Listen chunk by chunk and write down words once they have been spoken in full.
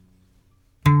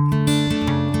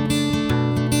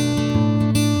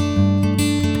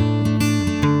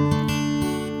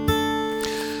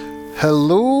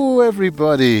Hello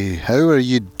everybody, how are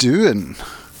you doing?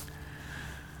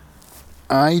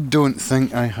 I don't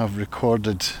think I have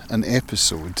recorded an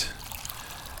episode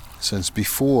since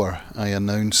before I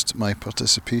announced my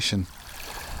participation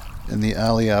in the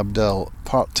Ali Abdaal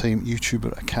Part-Time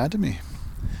YouTuber Academy.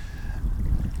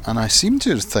 And I seem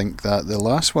to think that the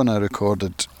last one I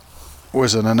recorded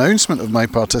was an announcement of my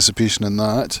participation in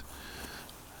that,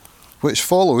 which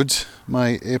followed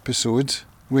my episode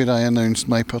where I announced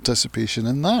my participation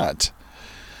in that.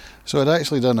 So I'd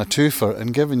actually done a twofer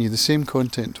and given you the same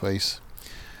content twice,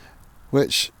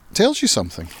 which tells you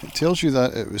something. It tells you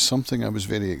that it was something I was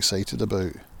very excited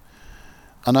about.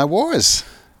 And I was.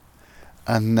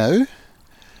 And now,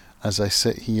 as I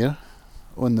sit here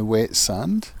on the wet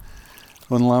sand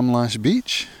on Lamlash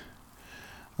Beach,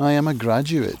 I am a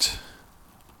graduate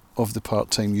of the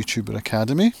Part-Time YouTuber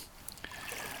Academy,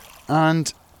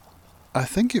 and I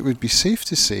think it would be safe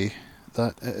to say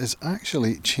that it has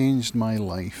actually changed my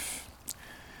life.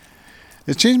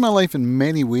 It's changed my life in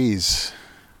many ways.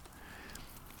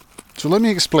 So let me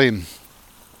explain.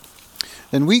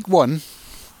 In week 1,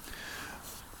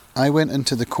 I went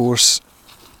into the course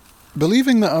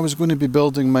believing that I was going to be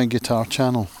building my guitar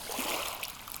channel,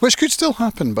 which could still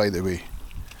happen, by the way.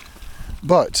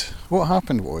 But what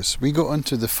happened was we got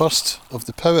into the first of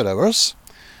the power hours,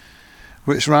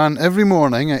 which ran every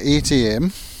morning at 8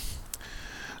 a.m,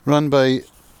 run by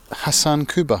Hassan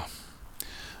Kuba,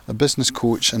 a business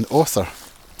coach and author.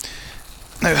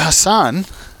 Now Hassan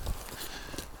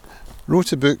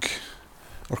wrote a book,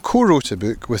 or co-wrote a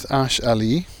book with Ash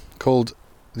Ali called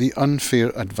The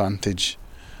Unfair Advantage.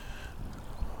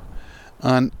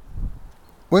 And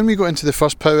when we got into the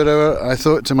first power hour, I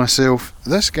thought to myself,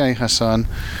 this guy Hassan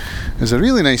is a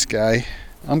really nice guy.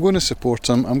 I'm going to support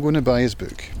him. I'm going to buy his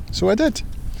book. So I did.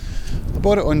 I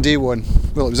bought it on day 1.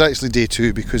 Well, it was actually day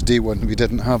 2 because day 1 we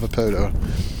didn't have a power hour.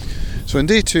 So on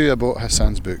day 2 I bought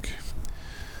Hassan's book.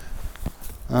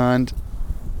 And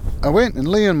I went and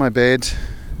lay on my bed,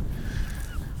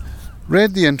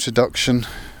 read the introduction.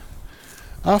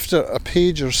 After a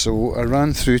page or so, I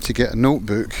ran through to get a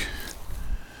notebook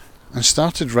and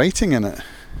started writing in it.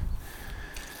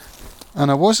 And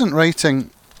I wasn't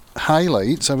writing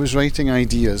highlights, I was writing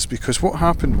ideas, because what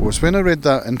happened was when I read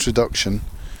that introduction,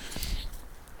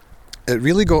 it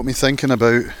really got me thinking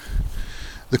about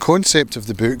the concept of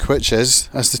the book, which is,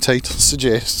 as the title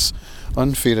suggests,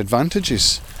 unfair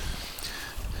advantages.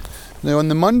 Now on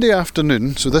the Monday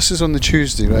afternoon, so this is on the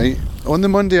Tuesday, right? On the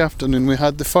Monday afternoon we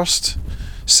had the first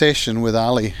session with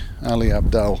Ali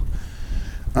Abdaal,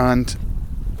 and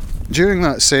during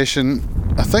that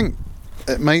session, I think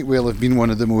it might well have been one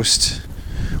of the most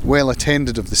well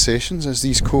attended of the sessions, as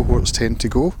these cohorts tend to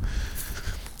go.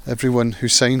 Everyone who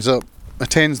signs up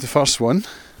attends the first one.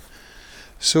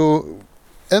 So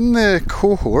in the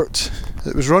cohort,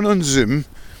 it was run on Zoom,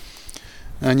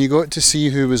 and you got to see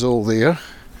who was all there,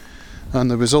 and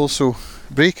there was also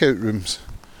breakout rooms.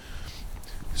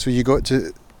 So you got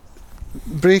to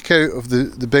break out of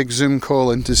the big Zoom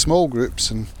call into small groups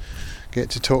and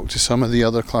get to talk to some of the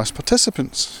other class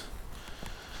participants.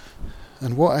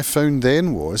 And what I found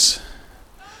then was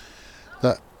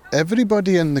that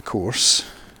everybody in the course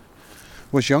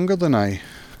was younger than I.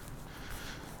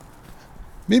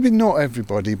 Maybe not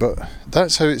everybody, but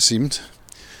that's how it seemed.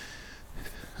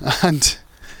 And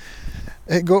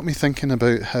it got me thinking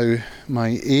about how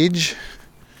my age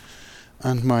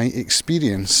and my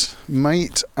experience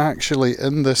might actually,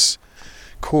 in this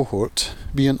cohort,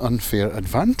 be an unfair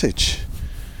advantage.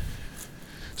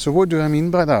 So what do I mean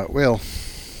by that? Well,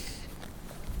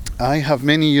 I have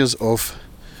many years of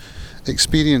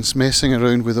experience messing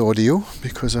around with audio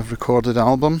because I've recorded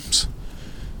albums.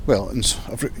 Well,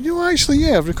 I've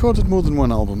recorded more than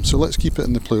one album, so let's keep it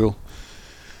in the plural.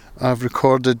 I've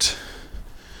recorded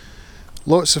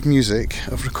lots of music,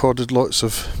 I've recorded lots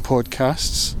of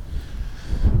podcasts,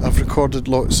 I've recorded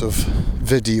lots of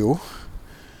video.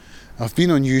 I've been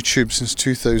on YouTube since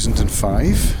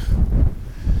 2005.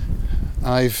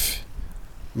 I've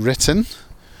written.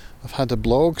 I've had a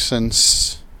blog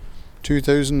since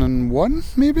 2001,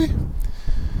 maybe?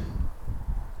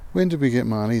 When did we get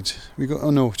married?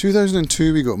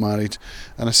 2002 we got married,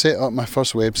 and I set up my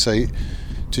first website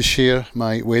to share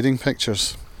my wedding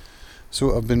pictures.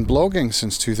 So I've been blogging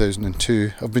since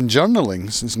 2002. I've been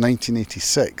journaling since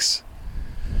 1986.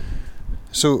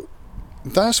 So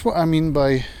that's what I mean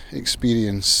by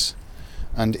experience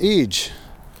and age.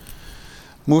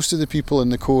 Most of the people in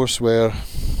the course were,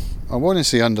 I want to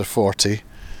say, under 40,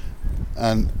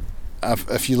 and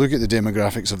if you look at the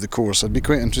demographics of the course, I'd be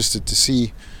quite interested to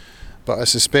see, but I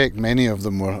suspect many of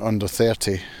them were under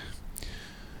 30.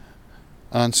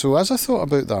 And so as I thought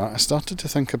about that, I started to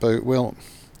think about, well,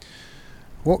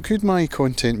 what could my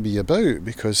content be about?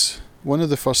 Because one of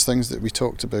the first things that we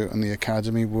talked about in the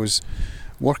Academy was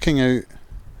working out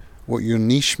what your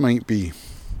niche might be.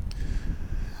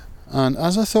 And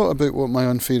as I thought about what my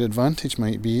unfair advantage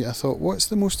might be, I thought, what's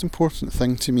the most important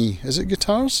thing to me? Is it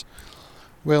guitars?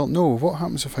 Well, no. What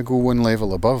happens if I go one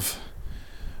level above?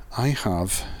 I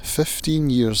have 15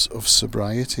 years of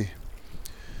sobriety.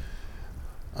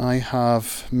 I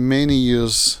have many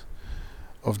years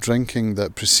of drinking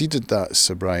that preceded that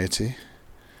sobriety.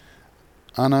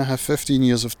 And I have 15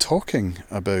 years of talking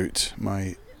about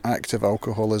my active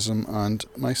alcoholism and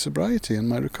my sobriety and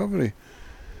my recovery.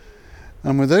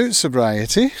 And without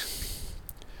sobriety,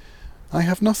 I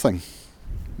have nothing.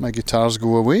 My guitars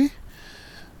go away,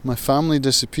 my family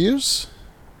disappears,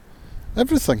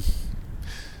 everything.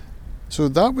 So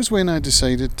that was when I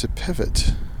decided to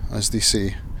pivot, as they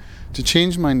say, to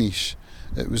change my niche.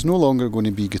 It was no longer going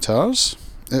to be guitars,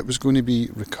 it was going to be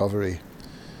recovery.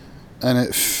 And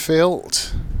it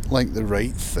felt like the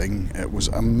right thing. It was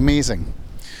amazing.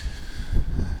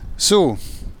 So,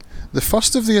 the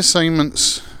first of the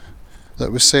assignments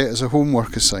that was set as a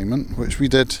homework assignment, which we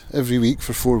did every week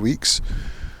for 4 weeks,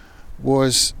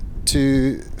 was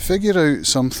to figure out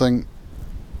something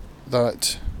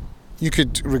that you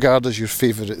could regard as your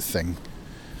favourite thing.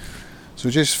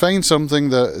 So just find something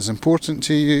that is important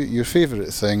to you, your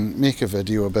favourite thing, make a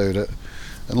video about it,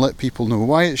 and let people know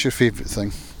why it's your favourite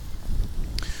thing.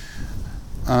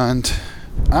 And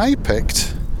I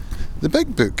picked the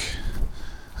big book,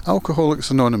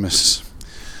 Alcoholics Anonymous.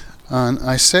 And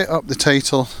I set up the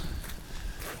title,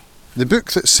 The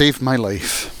Book That Saved My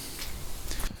Life.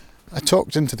 I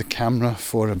talked into the camera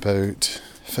for about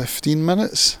 15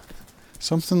 minutes,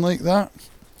 something like that.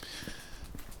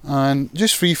 And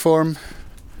just freeform,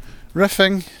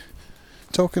 riffing,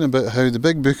 talking about how the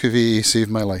big book of AA saved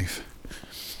my life.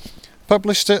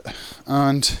 Published it,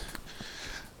 and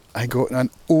I got an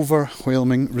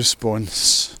overwhelming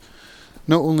response.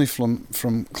 Not only from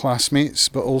classmates,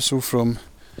 but also from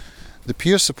the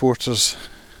peer supporters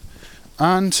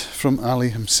and from Ali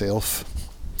himself.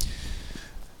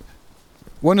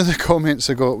 One of the comments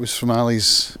I got was from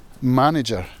Ali's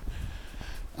manager,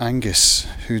 Angus,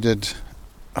 who did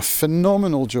a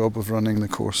phenomenal job of running the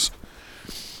course.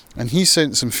 And he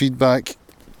sent some feedback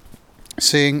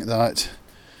saying that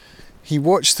he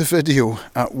watched the video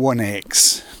at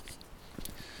 1x.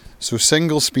 So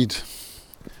single speed,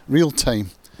 real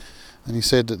time. And he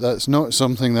said that that's not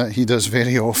something that he does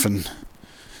very often.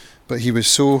 But he was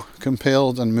so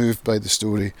compelled and moved by the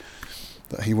story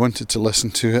that he wanted to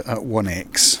listen to it at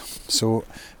 1x. So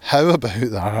how about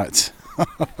that?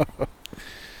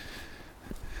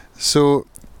 So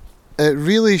it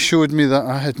really showed me that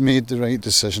I had made the right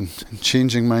decision in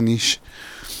changing my niche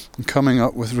and coming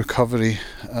up with recovery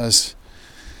as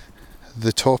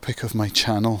the topic of my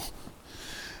channel.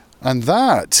 And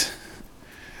that,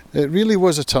 it really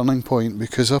was a turning point,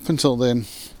 because up until then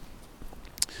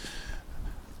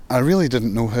I really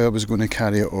didn't know how I was going to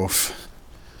carry it off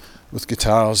with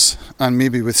guitars and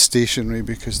maybe with stationery,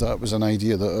 because that was an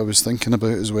idea that I was thinking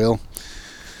about as well.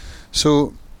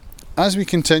 So as we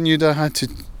continued, I had to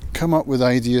come up with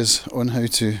ideas on how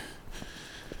to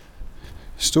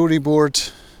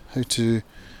storyboard, how to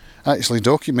actually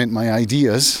document my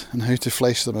ideas and how to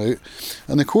flesh them out.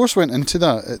 And the course went into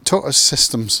that. It taught us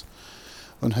systems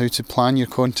on how to plan your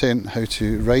content, how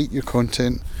to write your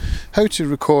content, how to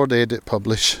record, edit,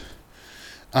 publish,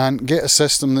 and get a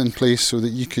system in place so that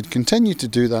you could continue to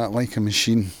do that like a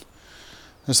machine,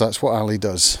 as that's what Ali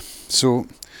does. So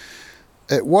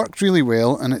it worked really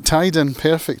well, and it tied in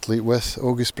perfectly with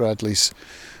August Bradley's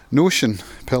Notion,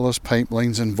 Pillars,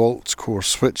 Pipelines and Vaults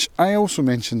course, which I also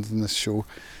mentioned in this show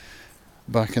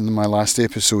back in my last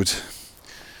episode.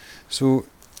 So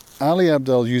Ali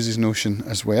Abdaal uses Notion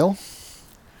as well.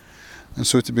 And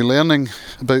so to be learning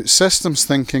about systems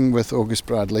thinking with August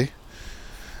Bradley,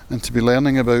 and to be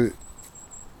learning about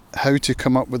how to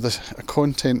come up with a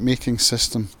content making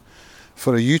system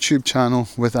for a YouTube channel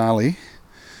with Ali,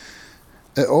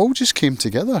 it all just came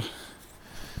together.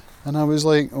 And I was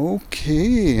like,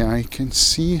 okay, I can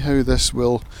see how this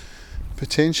will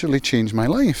potentially change my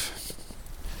life.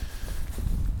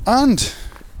 And,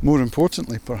 more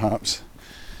importantly perhaps,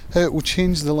 how it will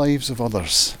change the lives of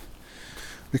others.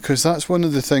 Because that's one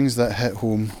of the things that hit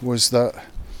home, was that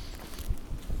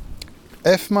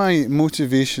if my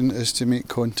motivation is to make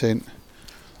content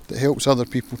that helps other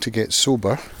people to get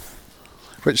sober,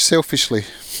 which selfishly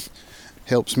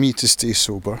helps me to stay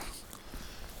sober,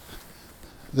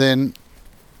 then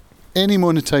any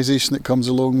monetization that comes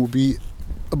along will be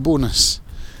a bonus.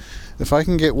 if I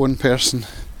can get one person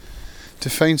to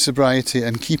find sobriety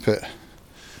and keep it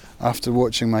after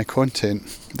watching my content,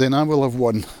 then I will have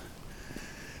won.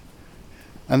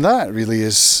 And that really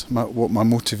is what my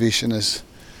motivation is.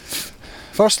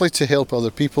 Firstly, to help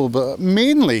other people, but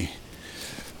mainly,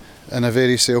 in a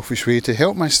very selfish way, to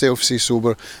help myself stay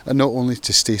sober, and not only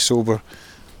to stay sober,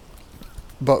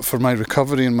 but for my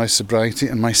recovery and my sobriety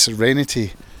and my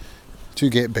serenity to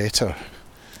get better.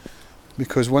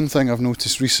 Because one thing I've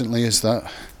noticed recently is that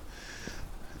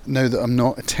now that I'm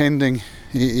not attending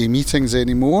AA meetings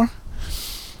anymore,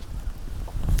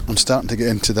 I'm starting to get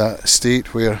into that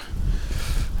state where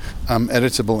I'm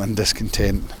irritable and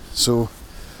discontent. So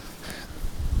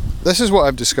this is what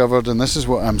I've discovered, and this is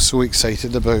what I'm so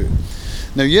excited about.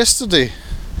 Now yesterday,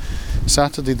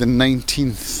 Saturday the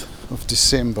 19th of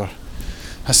December,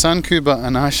 Hassan Kuba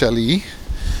and Ash Ali,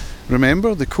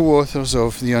 remember, the co-authors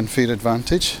of The Unfair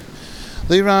Advantage,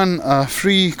 they ran a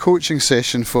free coaching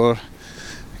session for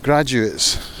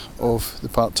graduates of the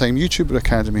Part-Time YouTuber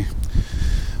Academy.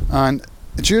 And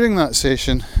during that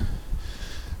session,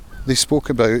 they spoke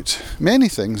about many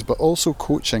things, but also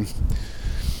coaching.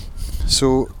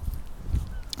 So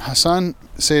Hassan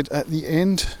said at the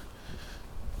end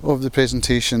of the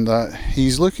presentation that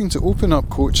he's looking to open up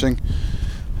coaching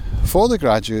for the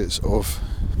graduates of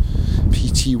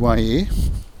PTYA,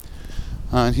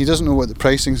 and he doesn't know what the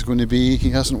pricing is going to be. He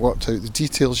hasn't worked out the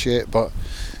details yet, but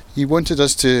he wanted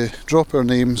us to drop our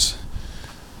names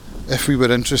if we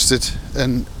were interested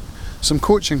in some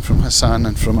coaching from Hassan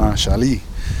and from Ash Ali.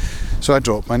 So I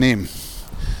dropped my name,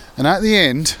 and at the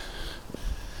end,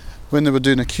 when they were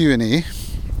doing a Q&A,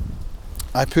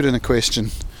 I put in a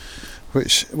question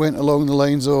which went along the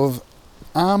lines of,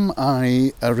 am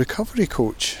I a recovery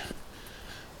coach?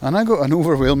 And I got an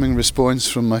overwhelming response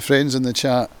from my friends in the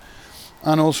chat,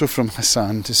 and also from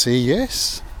Hassan, to say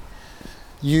yes,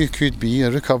 you could be a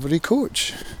recovery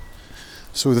coach.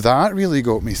 So that really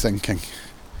got me thinking,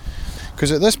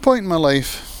 because at this point in my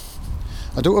life,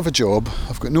 I don't have a job,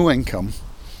 I've got no income,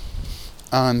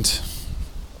 and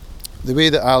the way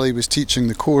that Ali was teaching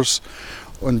the course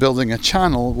on building a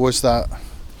channel was that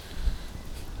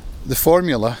the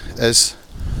formula is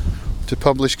to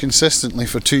publish consistently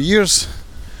for 2 years,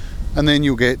 and then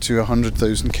you'll get to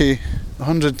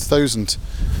 100,000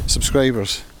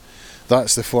 subscribers.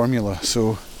 That's the formula.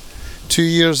 So 2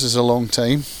 years is a long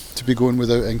time to be going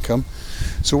without income.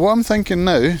 So what I'm thinking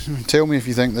now, tell me if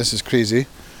you think this is crazy,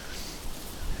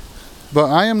 but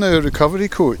I am now a recovery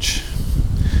coach.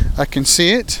 I can say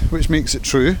it, which makes it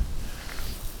true,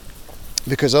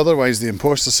 because otherwise the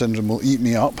imposter syndrome will eat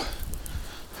me up.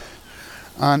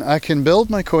 And I can build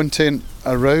my content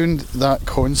around that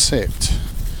concept.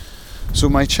 So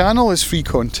my channel is free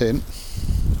content.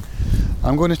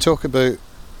 I'm going to talk about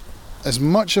as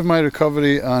much of my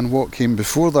recovery and what came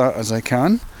before that as I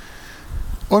can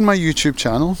on my YouTube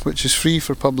channel, which is free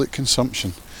for public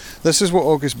consumption. This is what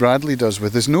August Bradley does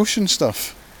with his Notion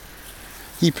stuff.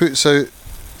 He puts out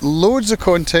loads of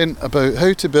content about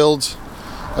how to build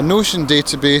a Notion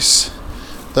database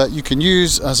that you can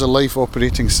use as a life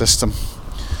operating system.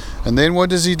 And then what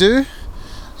does he do?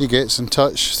 He gets in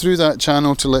touch through that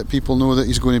channel to let people know that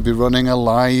he's going to be running a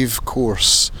live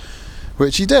course,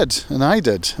 which he did, and I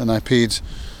did, and I paid,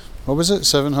 what was it,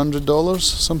 $700,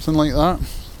 something like that.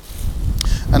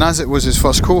 And as it was his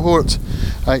first cohort,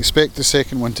 I expect the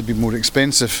second one to be more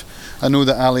expensive. I know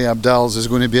that Ali Abdaal's is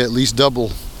going to be at least double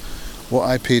what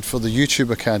I paid for the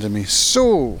YouTube Academy.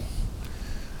 So,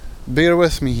 bear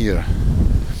with me here.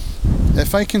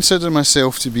 If I consider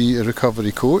myself to be a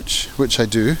recovery coach, which I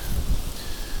do,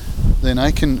 then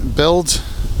I can build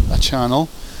a channel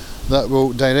that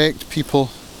will direct people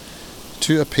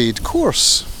to a paid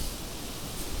course.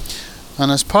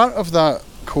 And as part of that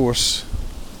course,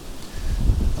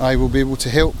 I will be able to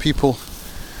help people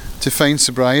to find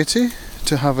sobriety,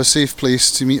 to have a safe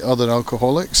place to meet other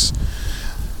alcoholics,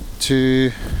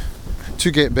 to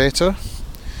get better,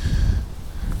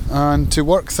 and to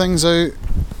work things out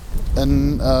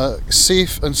in a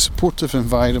safe and supportive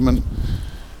environment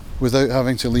without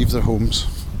having to leave their homes.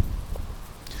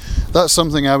 That's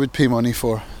something I would pay money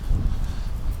for,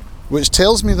 which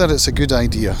tells me that it's a good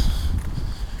idea.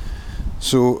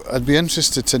 So I'd be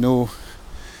interested to know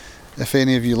if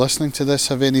any of you listening to this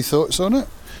have any thoughts on it.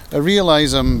 I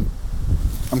realise I'm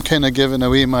kind of giving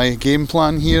away my game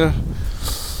plan here,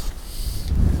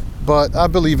 but I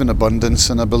believe in abundance,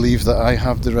 and I believe that I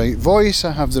have the right voice,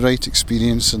 I have the right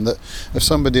experience, and that if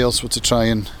somebody else were to try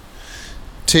and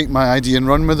take my idea and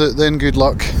run with it, then good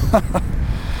luck.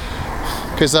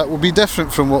 Because that will be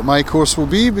different from what my course will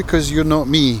be, because you're not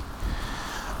me.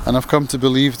 And I've come to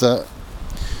believe that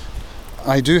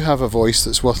I do have a voice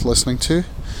that's worth listening to,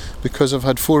 because I've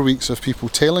had 4 weeks of people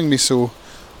telling me so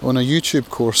on a YouTube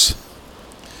course.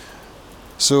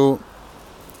 So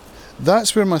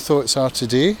that's where my thoughts are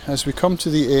today as we come to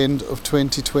the end of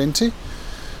 2020,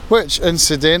 which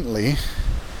incidentally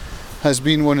has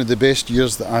been one of the best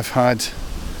years that I've had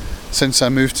since I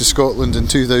moved to Scotland in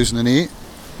 2008,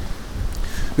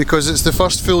 because it's the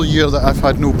first full year that I've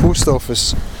had no post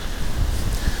office.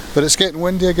 But it's getting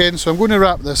windy again, so I'm going to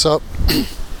wrap this up.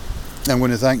 I'm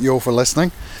going to thank you all for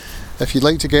listening. If you'd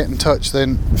like to get in touch,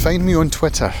 then find me on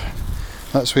Twitter.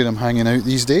 That's where I'm hanging out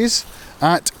these days,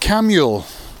 at Camule.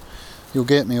 You'll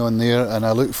get me on there, and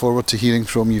I look forward to hearing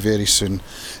from you very soon.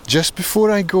 Just before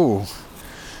I go,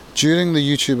 during the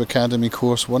YouTube Academy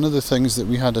course, one of the things that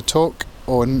we had a talk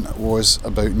on was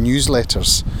about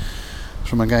newsletters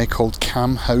from a guy called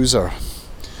Cam Hauser.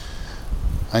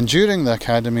 And during the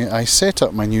Academy, I set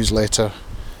up my newsletter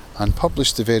and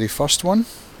published the very first one.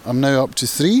 I'm now up to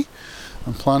 3.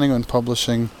 I'm planning on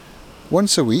publishing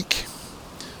once a week.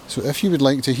 So if you would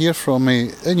like to hear from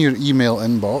me in your email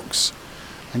inbox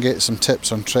and get some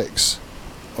tips and tricks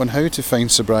on how to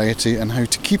find sobriety and how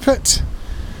to keep it,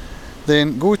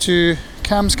 then go to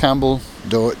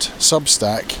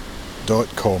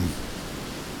camscampbell.substack.com.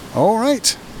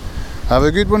 Alright, have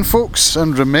a good one folks,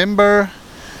 and remember,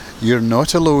 you're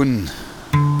not alone.